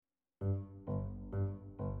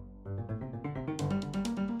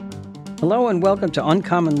Hello and welcome to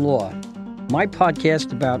Uncommon Law, my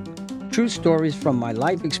podcast about true stories from my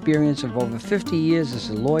life experience of over 50 years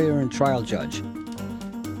as a lawyer and trial judge.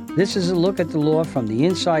 This is a look at the law from the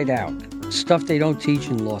inside out, stuff they don't teach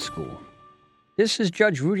in law school. This is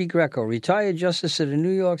Judge Rudy Greco, retired justice of the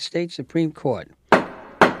New York State Supreme Court.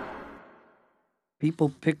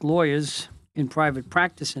 People pick lawyers in private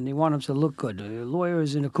practice and they want them to look good. A lawyer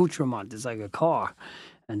is an accoutrement, it's like a car.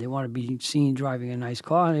 And they want to be seen driving a nice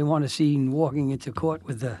car, and they want to see walking into court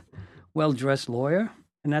with a well-dressed lawyer,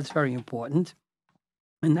 and that's very important.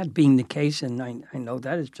 And that being the case, and I know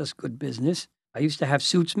that is just good business. I used to have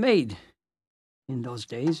suits made in those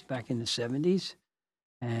days, back in the 70s,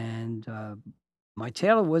 and my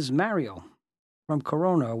tailor was Mario from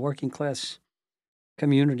Corona, a working-class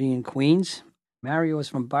community in Queens. Mario was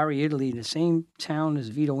from Bari, Italy, the same town as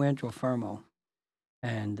Vito Antrofermo.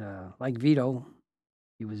 And like Vito,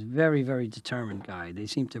 he was very, very determined guy. They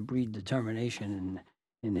seemed to breed determination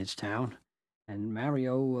in his town. And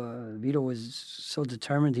Vito was so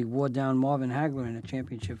determined he wore down Marvin Hagler in a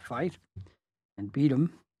championship fight and beat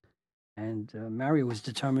him. And Mario was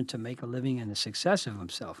determined to make a living and a success of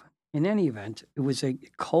himself. In any event, it was a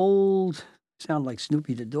cold, sound like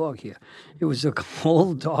Snoopy the dog here. It was a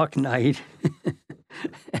cold, dark night.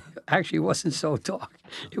 Actually, it wasn't so dark.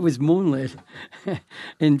 It was moonlit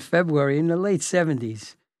in February in the late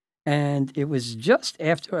 70s. And it was just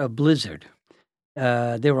after a blizzard.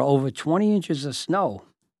 There were over 20 inches of snow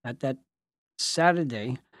at that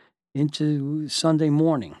Saturday into Sunday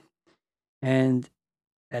morning. And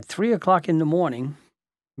at 3 o'clock in the morning,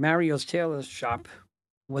 Mario's tailor shop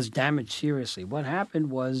was damaged seriously. What happened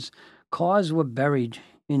was cars were buried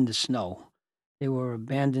in the snow. They were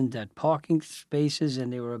abandoned at parking spaces,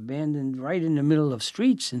 and they were abandoned right in the middle of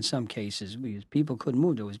streets in some cases because people couldn't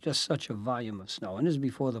move. There was just such a volume of snow. And this is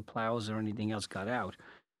before the plows or anything else got out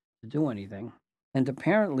to do anything. And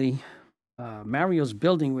apparently, Mario's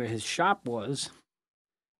building where his shop was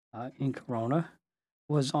in Corona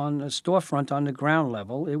was on a storefront on the ground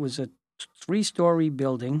level. It was a 3-story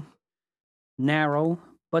building, narrow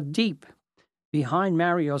but deep. Behind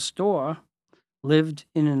Mario's store lived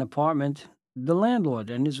in an apartment the landlord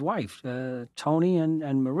and his wife, Tony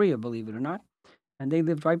and Maria, believe it or not. And they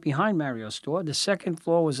lived right behind Mario's store. The second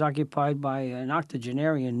floor was occupied by an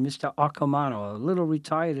octogenarian, Mr. Arcomano, a little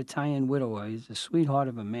retired Italian widower. He's a sweetheart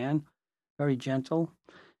of a man, very gentle.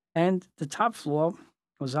 And the top floor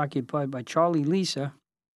was occupied by Charlie Lisa,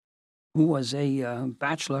 who was a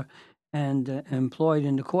bachelor and employed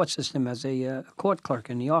in the court system as a court clerk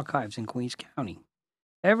in the archives in Queens County.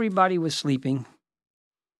 Everybody was sleeping.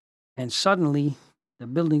 And suddenly, the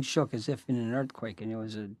building shook as if in an earthquake, and there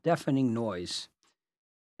was a deafening noise.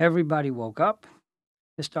 Everybody woke up.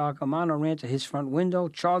 Mr. Arcomano ran to his front window.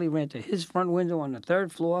 Charlie ran to his front window on the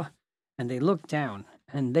 3rd floor, and they looked down,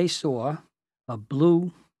 and they saw a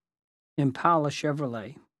blue Impala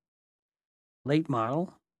Chevrolet, late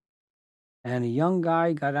model, and a young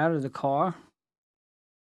guy got out of the car,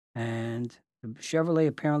 and the Chevrolet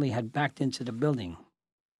apparently had backed into the building.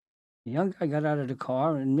 The young guy got out of the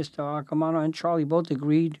car, and Mr. Arcomano and Charlie both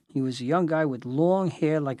agreed he was a young guy with long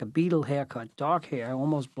hair, like a Beatle haircut, dark hair,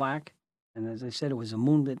 almost black. And as I said, it was a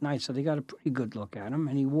moonlit night, so they got a pretty good look at him.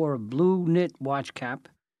 And he wore a blue knit watch cap,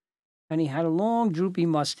 and he had a long, droopy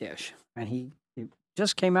mustache. And he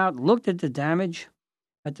just came out, looked at the damage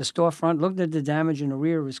at the storefront, looked at the damage in the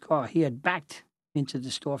rear of his car. He had backed into the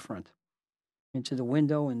storefront, into the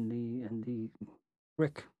window and the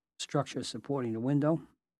brick structure supporting the window,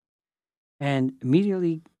 and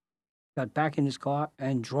immediately got back in his car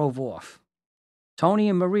and drove off. Tony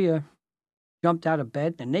and Maria jumped out of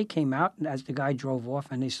bed, and they came out as the guy drove off,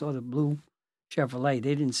 and they saw the blue Chevrolet.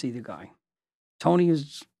 They didn't see the guy. Tony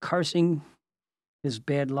is cursing his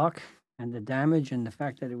bad luck and the damage and the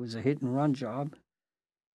fact that it was a hit-and-run job.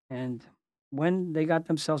 And when they got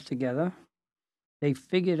themselves together, they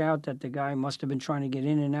figured out that the guy must have been trying to get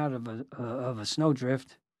in and out of a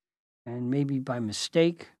snowdrift, and maybe by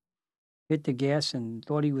mistake hit the gas and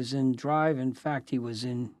thought he was in drive. In fact, he was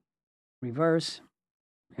in reverse,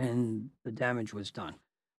 and the damage was done.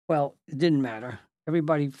 Well, it didn't matter.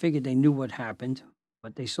 Everybody figured they knew what happened,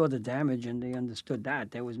 but they saw the damage and they understood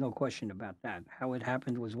that. There was no question about that. How it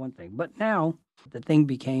happened was one thing. But now the thing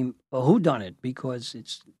became a whodunit,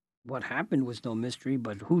 because what happened was no mystery,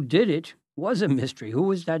 but who did it was a mystery. Who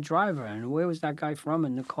was that driver, and where was that guy from,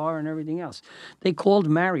 and the car and everything else? They called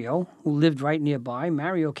Mario, who lived right nearby.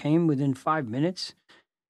 Mario came within 5 minutes,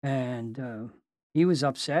 and he was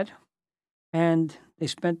upset. And they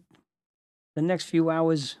spent the next few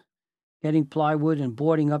hours getting plywood and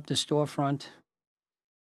boarding up the storefront.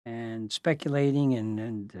 and speculating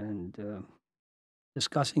and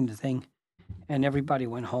discussing the thing. And everybody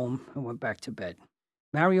went home and went back to bed.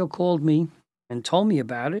 Mario called me and told me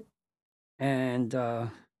about it. And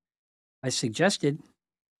I suggested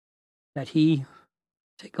that he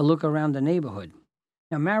take a look around the neighborhood.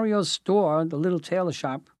 Now, Mario's store, the little tailor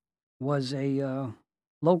shop, was a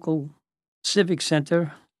local civic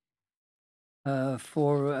center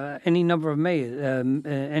for any number of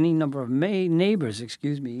neighbors,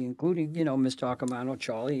 excuse me, including Mr. Acamano,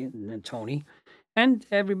 Charlie, and Tony, and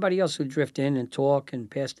everybody else who drift in and talk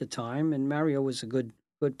and pass the time. And Mario was a good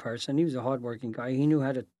person. He was a hardworking guy. He knew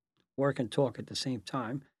how to work and talk at the same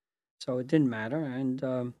time, so it didn't matter.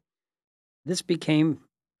 And this became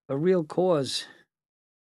a real cause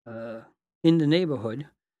in the neighborhood,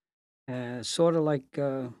 sort of like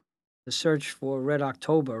the search for Red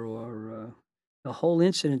October, or the whole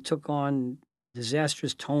incident took on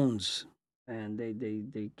disastrous tones, and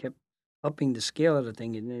they kept upping the scale of the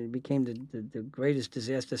thing, and it became the greatest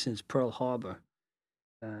disaster since Pearl Harbor,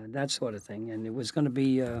 that sort of thing. And it was going to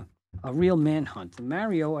be a real manhunt. And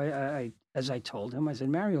Mario, as I told him, I said,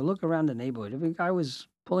 Mario, look around the neighborhood. If a guy was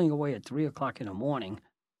pulling away at 3 o'clock in the morning,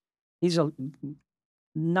 he's a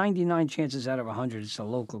 99 chances out of 100 it's a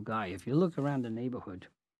local guy. If you look around the neighborhood,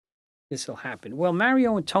 this will happen. Well,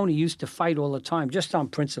 Mario and Tony used to fight all the time, just on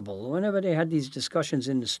principle. Whenever they had these discussions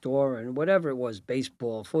in the store and whatever it was,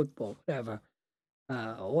 baseball, football, whatever,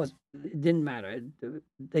 it didn't matter.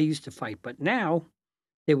 They used to fight. But now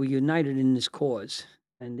they were united in this cause,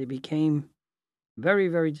 and they became very,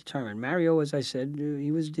 very determined. Mario, as I said,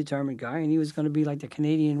 he was a determined guy, and he was going to be like the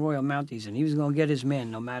Canadian Royal Mounties, and he was going to get his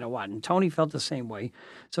man no matter what. And Tony felt the same way.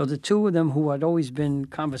 So the two of them, who had always been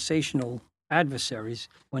conversational adversaries,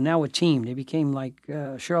 were now a team. They became like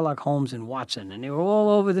Sherlock Holmes and Watson, and they were all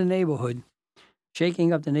over the neighborhood,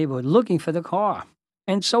 shaking up the neighborhood, looking for the car.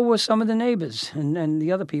 And so were some of the neighbors and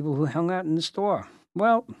the other people who hung out in the store.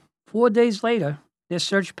 Well, 4 days later, their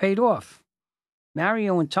search paid off.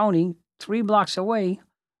 Mario and Tony, 3 blocks away,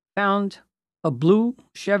 found a blue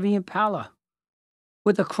Chevy Impala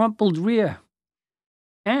with a crumpled rear.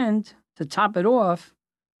 And to top it off,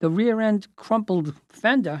 the rear end crumpled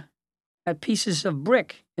fender had pieces of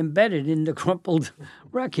brick embedded in the crumpled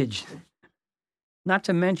wreckage. Not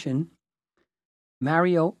to mention,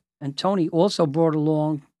 Mario and Tony also brought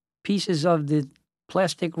along pieces of the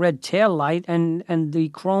plastic red tail light and the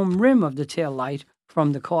chrome rim of the tail light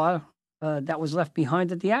from the car that was left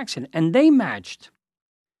behind at the accident. And they matched.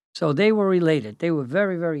 So they were related. They were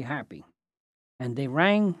very, very happy. And they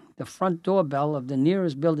rang the front doorbell of the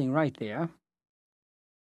nearest building right there.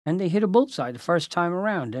 And they hit a bullseye the first time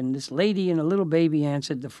around. And this lady and a little baby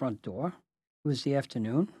answered the front door. It was the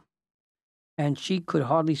afternoon. And she could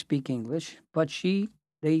hardly speak English, but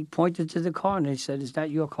they pointed to the car and they said, "Is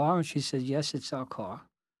that your car?" And she said, "Yes, it's our car."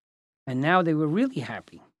 And now they were really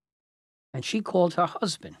happy. And she called her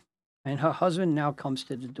husband. And her husband now comes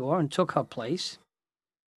to the door and took her place.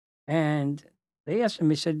 And they asked him,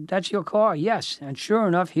 he said, "That's your car?" "Yes." And sure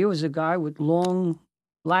enough, here was a guy with long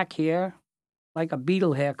black hair, like a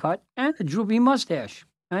Beatle haircut, and a droopy mustache.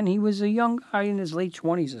 And he was a young guy in his late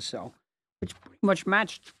 20s or so, which pretty much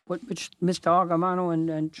matched what Mr. Argamano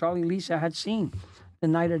and Charlie Lisa had seen the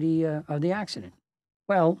night of the accident.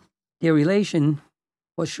 Well, their relation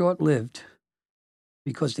was short-lived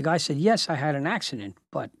because the guy said, "Yes, I had an accident,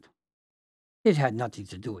 but it had nothing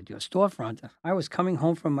to do with your storefront. I was coming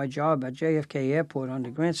home from my job at JFK Airport on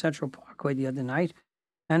the Grand Central Parkway the other night,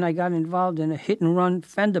 and I got involved in a hit-and-run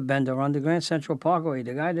fender bender on the Grand Central Parkway.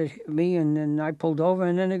 The guy that hit me, and then I pulled over,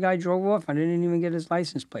 and then the guy drove off. I didn't even get his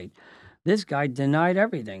license plate." This guy denied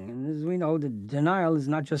everything. And as we know, the denial is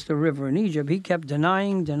not just a river in Egypt. He kept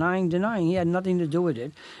denying. He had nothing to do with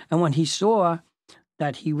it. And when he saw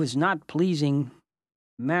that he was not pleasing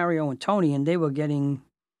Mario and Tony, and they were getting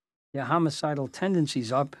their homicidal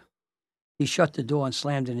tendencies up, he shut the door and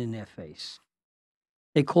slammed it in their face.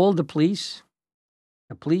 They called the police.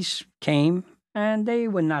 The police came, and they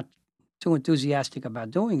were not too enthusiastic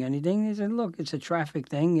about doing anything. They said, "Look, it's a traffic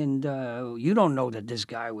thing, and you don't know that this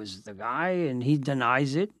guy was the guy, and he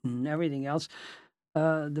denies it and everything else."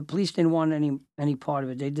 The police didn't want any part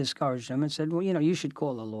of it. They discouraged him and said, "Well, you should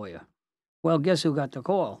call a lawyer." Well, guess who got the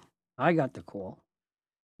call? I got the call.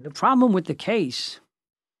 The problem with the case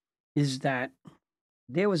is that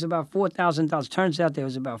there was about $4,000. Turns out there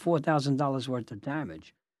was about $4,000 worth of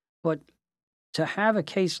damage. But to have a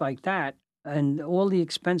case like that, and all the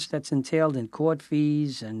expense that's entailed in court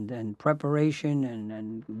fees and preparation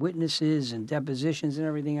and witnesses and depositions and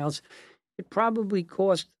everything else, it probably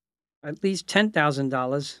cost at least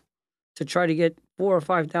 $10,000 to try to get $4,000 or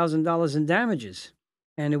 $5,000 in damages.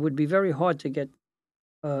 and it would be very hard to get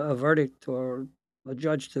a verdict or a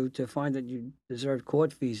judge to find that you deserved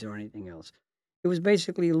court fees or anything else. It was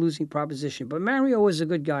basically a losing proposition. But Mario was a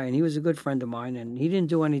good guy, and he was a good friend of mine, and he didn't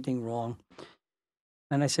do anything wrong.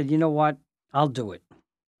 And I said, you know what? I'll do it.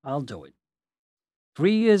 I'll do it.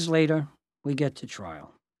 3 years later, we get to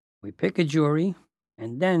trial. We pick a jury,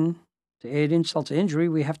 and then to add insult to injury,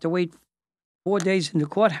 we have to wait 4 days in the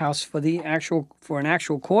courthouse for an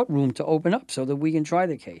actual courtroom to open up so that we can try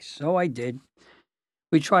the case. So I did.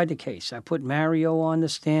 We tried the case. I put Mario on the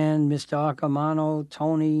stand, Mr. Arcamano,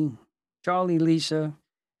 Tony, Charlie, Lisa,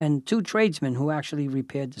 and 2 tradesmen who actually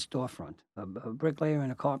repaired the storefront, a bricklayer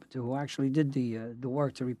and a carpenter who actually did the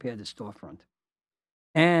work to repair the storefront.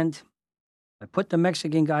 And I put the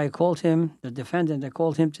Mexican guy, I called him, the defendant, I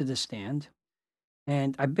called him to the stand,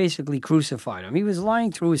 and I basically crucified him. He was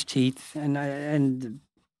lying through his teeth, and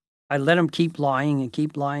I let him keep lying and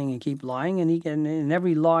keep lying and keep lying, and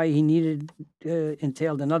every lie he needed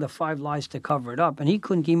entailed another 5 lies to cover it up, and he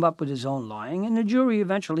couldn't keep up with his own lying, and the jury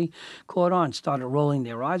eventually caught on, started rolling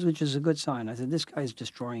their eyes, which is a good sign. I said, this guy's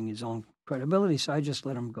destroying his own credibility, so I just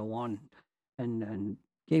let him go on and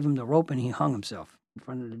gave him the rope, and he hung himself in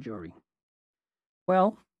front of the jury.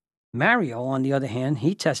 Well, Mario, on the other hand,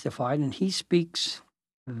 he testified, and he speaks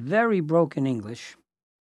very broken English.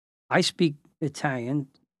 I speak Italian.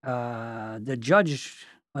 The judge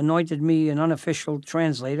anointed me an unofficial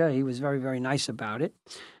translator. He was very, very nice about it.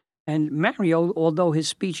 And Mario, although his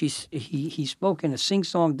speech, he spoke in a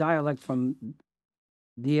sing-song dialect from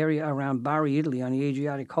the area around Bari, Italy, on the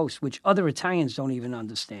Adriatic coast, which other Italians don't even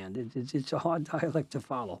understand. It's a hard dialect to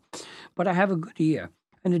follow. But I have a good ear.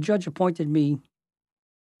 And the judge appointed me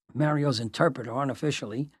Mario's interpreter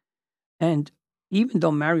unofficially. And even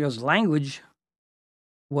though Mario's language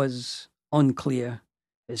was unclear,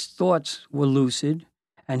 his thoughts were lucid,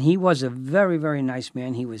 and he was a very, very nice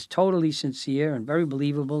man. He was totally sincere and very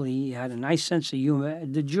believable. He had a nice sense of humor.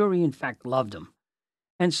 The jury, in fact, loved him.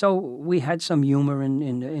 And so we had some humor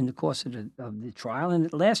in the course of the trial, and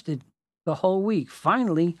it lasted the whole week.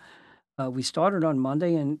 Finally, we started on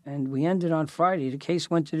Monday, and we ended on Friday. The case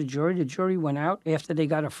went to the jury. The jury went out after they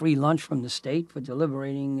got a free lunch from the state for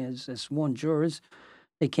deliberating as sworn jurors.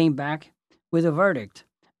 They came back with a verdict.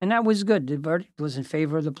 And that was good. The verdict was in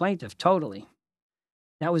favor of the plaintiff, totally.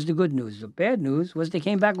 That was the good news. The bad news was they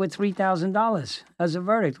came back with $3,000 as a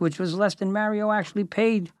verdict, which was less than Mario actually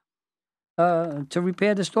paid to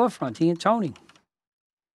repair the storefront, he and Tony.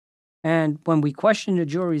 And when we questioned the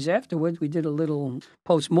juries afterwards, we did a little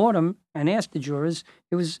post-mortem and asked the jurors.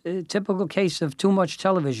 It was a typical case of too much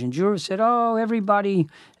television. Jurors said, oh, everybody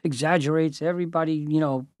exaggerates, everybody,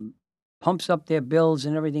 pumps up their bills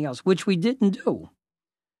and everything else, which we didn't do.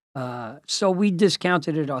 So we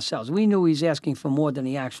discounted it ourselves. We knew he's asking for more than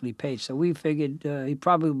he actually paid, so we figured he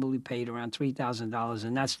probably paid around $3,000,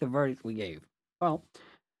 and that's the verdict we gave. Well,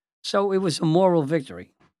 so it was a moral victory.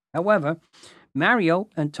 However, Mario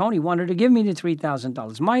and Tony wanted to give me the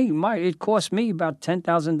 $3,000. It cost me about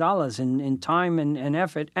 $10,000 in time and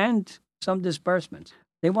effort and some disbursements.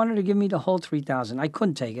 They wanted to give me the whole $3,000. I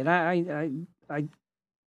couldn't take it. I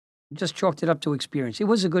just chalked it up to experience. It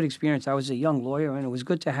was a good experience. I was a young lawyer, and it was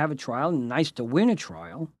good to have a trial and nice to win a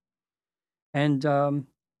trial. And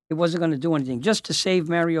it wasn't going to do anything. Just to save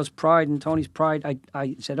Mario's pride and Tony's pride,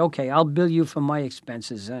 I said, okay, I'll bill you for my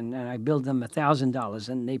expenses. And I billed them $1,000,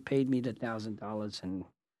 and they paid me the $1,000, and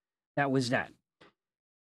that was that.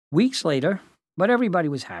 Weeks later, but everybody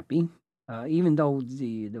was happy, even though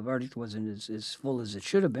the verdict wasn't as full as it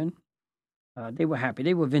should have been. They were happy.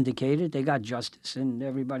 They were vindicated. They got justice, and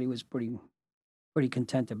everybody was pretty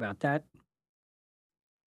content about that.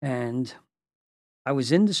 And I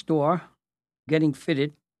was in the store getting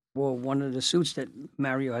fitted for one of the suits that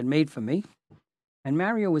Mario had made for me. And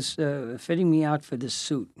Mario was fitting me out for this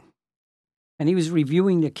suit. And he was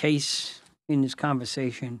reviewing the case in this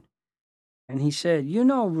conversation. And he said,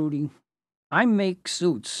 Rudy, I make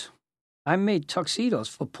suits. I made tuxedos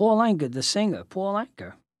for Paul Anka, the singer, Paul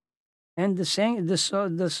Anka. And the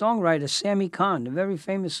songwriter, Sammy Kahn, the very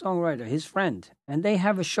famous songwriter, his friend. And they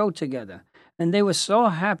have a show together. And they were so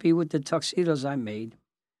happy with the tuxedos I made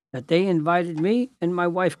that they invited me and my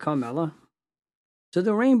wife, Carmela, to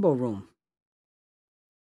the Rainbow Room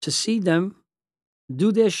to see them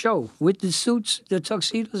do their show with the suits, the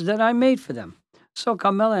tuxedos that I made for them. So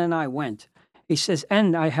Carmela and I went. He says,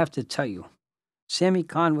 and I have to tell you, Sammy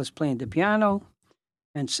Kahn was playing the piano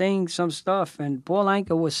and saying some stuff, and Paul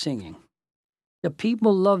Anka was singing. The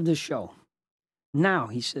people loved the show. Now,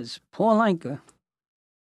 he says, Paul Anka,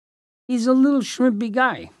 he's a little shrimpy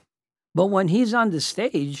guy, but when he's on the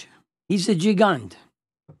stage, he's a gigant.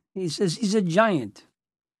 He says he's a giant.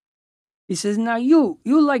 He says, now you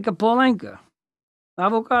like a Polanka.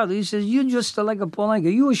 Avocado. He says, you just like a Polanka.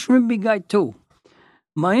 You a shrimpy guy too.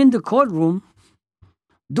 Ma in the courtroom,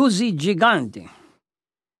 duzzi gigante.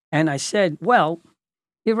 And I said, well,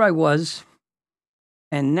 here I was.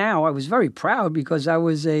 And now I was very proud because I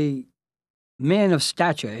was a man of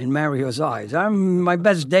stature in Mario's eyes. My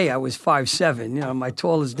best day, I was 5'7", my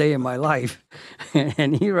tallest day in my life.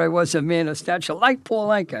 And here I was, a man of stature, like Paul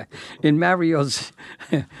Anka, in Mario's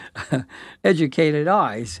educated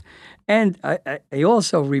eyes. And I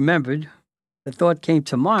also remembered, the thought came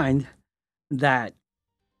to mind that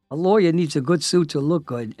a lawyer needs a good suit to look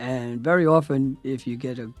good. And very often, if you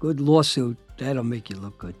get a good lawsuit, that'll make you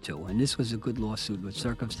look good too. And this was a good lawsuit with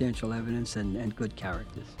circumstantial evidence and good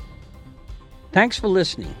characters. Thanks for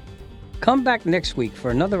listening. Come back next week for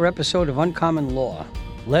another episode of Uncommon Law,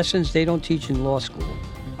 lessons they don't teach in law school.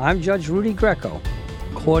 I'm Judge Rudy Greco.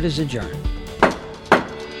 Court is adjourned.